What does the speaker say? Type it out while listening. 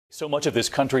So much of this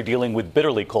country dealing with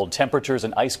bitterly cold temperatures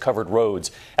and ice-covered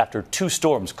roads after two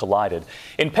storms collided.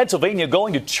 In Pennsylvania,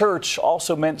 going to church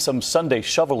also meant some Sunday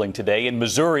shoveling today. In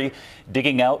Missouri,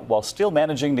 digging out while still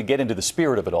managing to get into the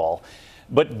spirit of it all.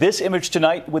 But this image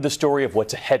tonight with the story of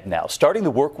what's ahead now. Starting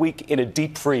the work week in a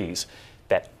deep freeze.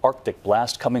 That Arctic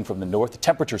blast coming from the north, the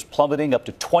temperatures plummeting up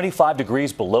to 25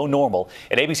 degrees below normal.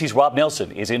 And ABC's Rob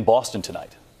Nelson is in Boston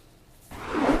tonight.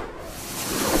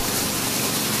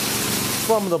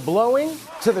 From the blowing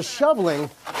to the shoveling.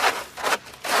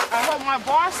 I hope my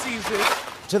boss sees this.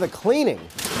 To the cleaning.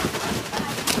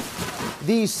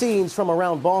 These scenes from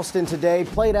around Boston today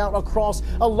played out across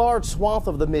a large swath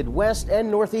of the Midwest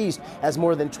and Northeast as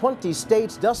more than 20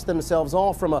 states dust themselves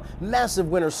off from a massive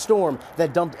winter storm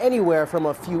that dumped anywhere from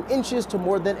a few inches to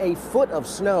more than a foot of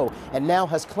snow and now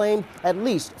has claimed at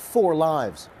least 4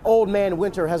 lives. Old Man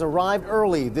Winter has arrived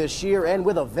early this year and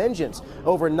with a vengeance.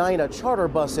 Overnight, a charter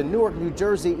bus in Newark, New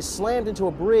Jersey slammed into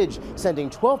a bridge, sending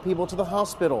 12 people to the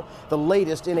hospital, the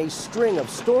latest in a string of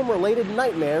storm-related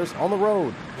nightmares on the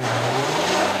road.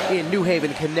 In New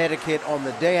Haven, Connecticut, on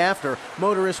the day after,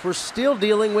 motorists were still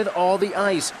dealing with all the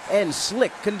ice and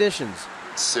slick conditions.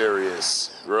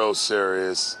 Serious, real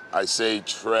serious. I say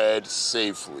tread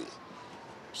safely.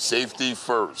 Safety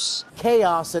first.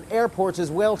 Chaos at airports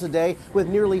as well today, with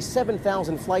nearly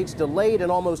 7,000 flights delayed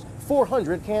and almost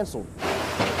 400 canceled.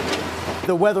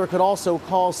 The weather could also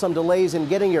cause some delays in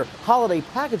getting your holiday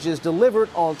packages delivered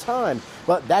on time,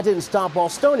 but that didn't stop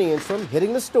Bostonians from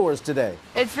hitting the stores today.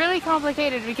 It's really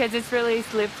complicated because it's really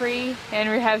slippery and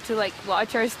we have to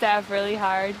watch our staff really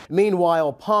hard.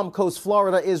 Meanwhile, Palm Coast,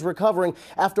 Florida is recovering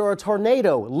after a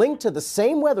tornado linked to the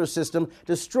same weather system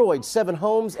destroyed 7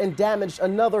 homes and damaged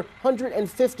another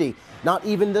 150. Not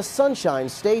even the Sunshine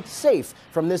State safe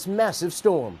from this massive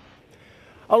storm.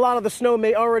 A lot of the snow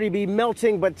may already be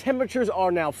melting, but temperatures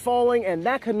are now falling, and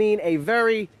that could mean a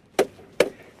very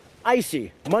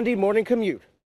icy Monday morning commute.